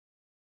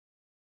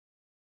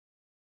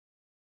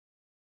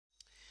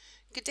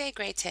Good day,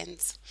 grade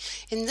 10s.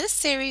 In this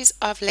series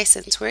of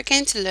lessons, we're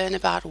going to learn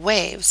about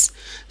waves.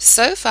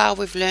 So far,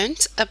 we've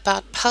learned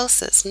about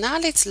pulses. Now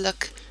let's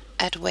look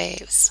at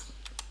waves.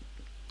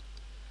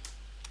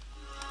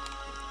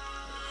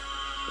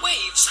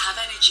 Waves have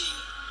energy.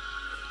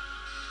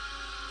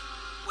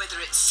 Whether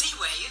it's sea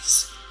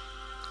waves,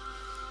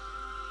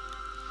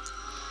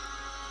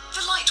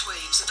 the light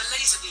waves of a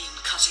laser beam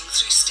cutting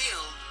through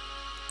steel,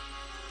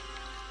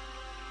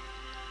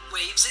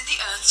 waves in the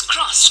Earth's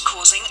crust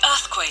causing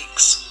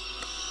earthquakes,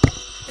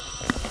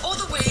 or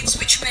the waves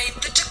which made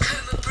the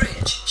Tacoma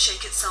Bridge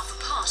shake itself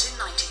apart in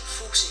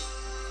 1940.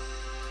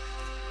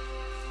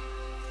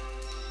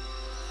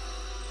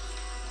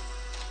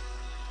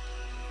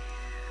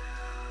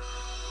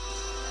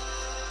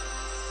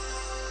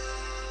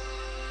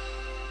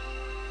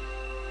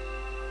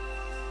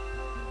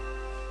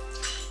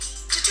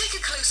 To take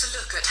a closer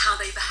look at how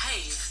they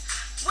behave,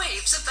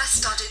 waves are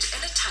best studied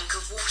in a tank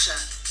of water.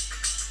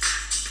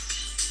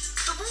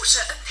 The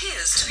water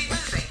appears to be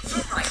moving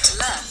from right to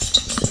left.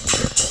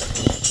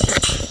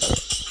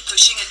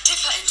 Pushing a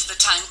dipper into the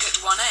tank at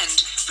one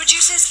end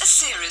produces a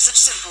series of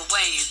simple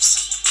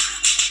waves.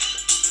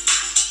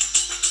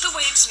 The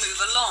waves move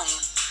along,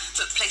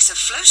 but place a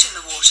float in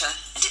the water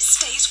and it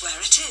stays where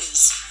it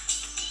is.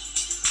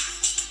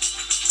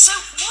 So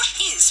what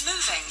is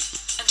moving,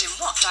 and in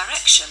what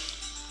direction?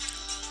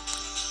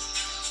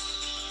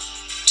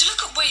 To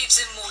look at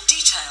waves in more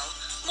detail,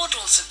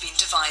 models have been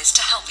devised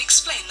to help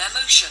explain their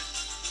motion.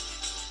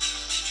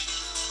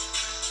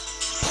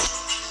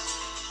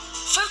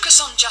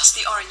 Focus on just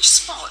the orange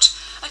spot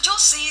and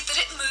you'll see that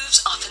it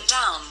moves up and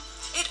down.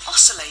 It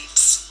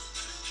oscillates.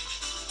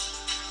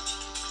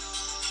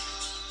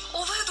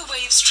 Although the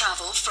waves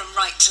travel from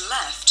right to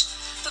left,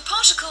 the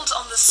particles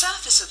on the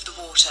surface of the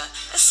water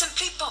are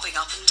simply bobbing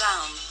up and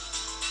down.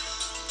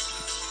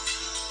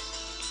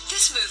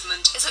 This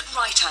movement is at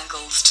right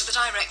angles to the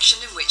direction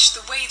in which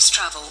the waves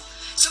travel,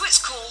 so it's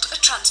called a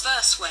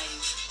transverse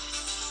wave.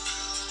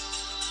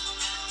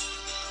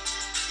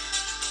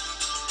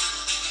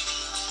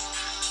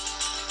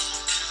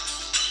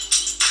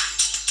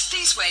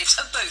 These waves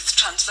are both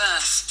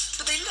transverse,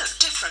 but they look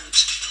different.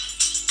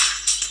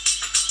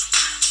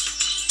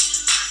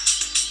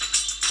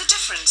 The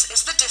difference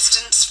is the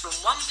distance from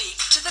one peak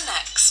to the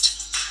next.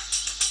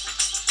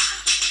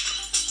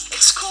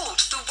 It's called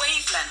the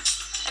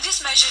wavelength and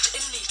is measured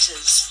in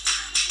meters.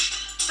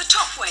 The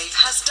top wave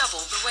has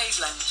double the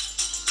wavelength.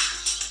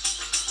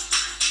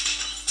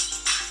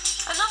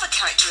 Another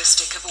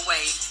characteristic of a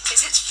wave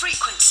is its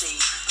frequency,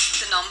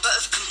 the number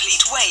of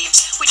complete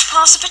waves which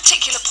pass a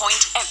particular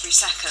point every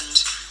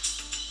second.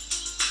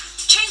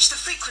 Change the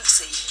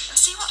frequency and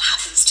see what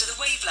happens to the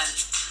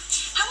wavelength.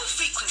 How are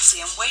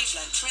frequency and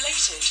wavelength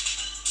related?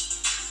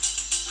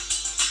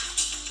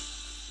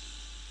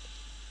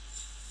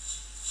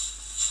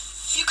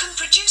 You can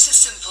produce a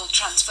simple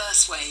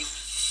transverse wave.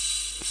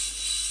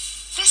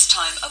 This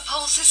time a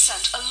pulse is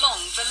sent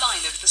along the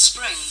line of the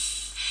spring.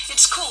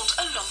 It's called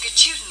a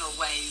longitudinal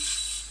wave.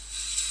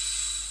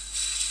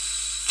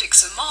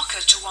 Fix a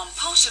marker to one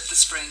part of the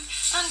spring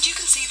and you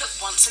can see that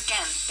once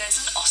again there's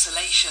an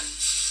oscillation.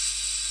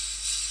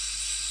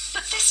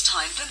 But this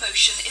time the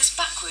motion is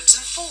backwards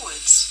and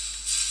forwards.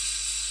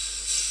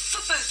 For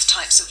both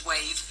types of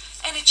wave,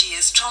 energy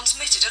is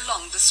transmitted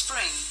along the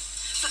spring,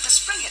 but the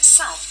spring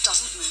itself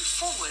doesn't move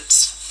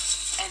forwards.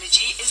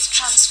 Energy is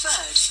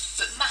transferred,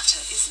 but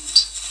matter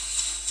isn't.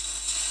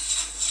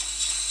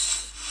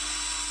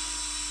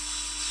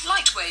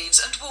 Light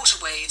waves and water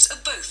waves are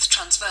both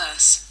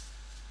transverse.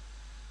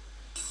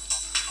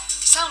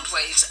 Sound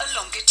waves are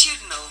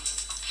longitudinal.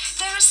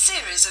 They're a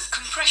series of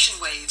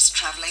compression waves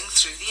travelling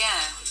through the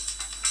air.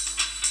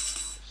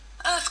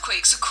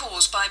 Earthquakes are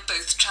caused by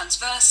both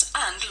transverse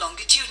and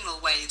longitudinal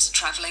waves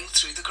travelling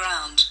through the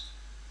ground.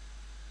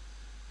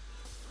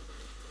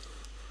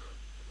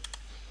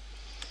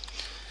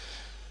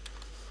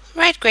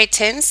 Right, grade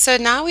 10. So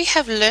now we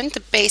have learned the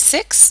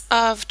basics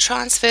of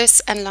transverse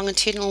and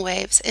longitudinal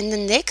waves. In the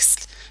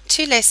next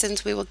two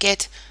lessons, we will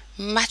get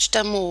much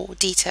more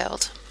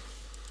detailed.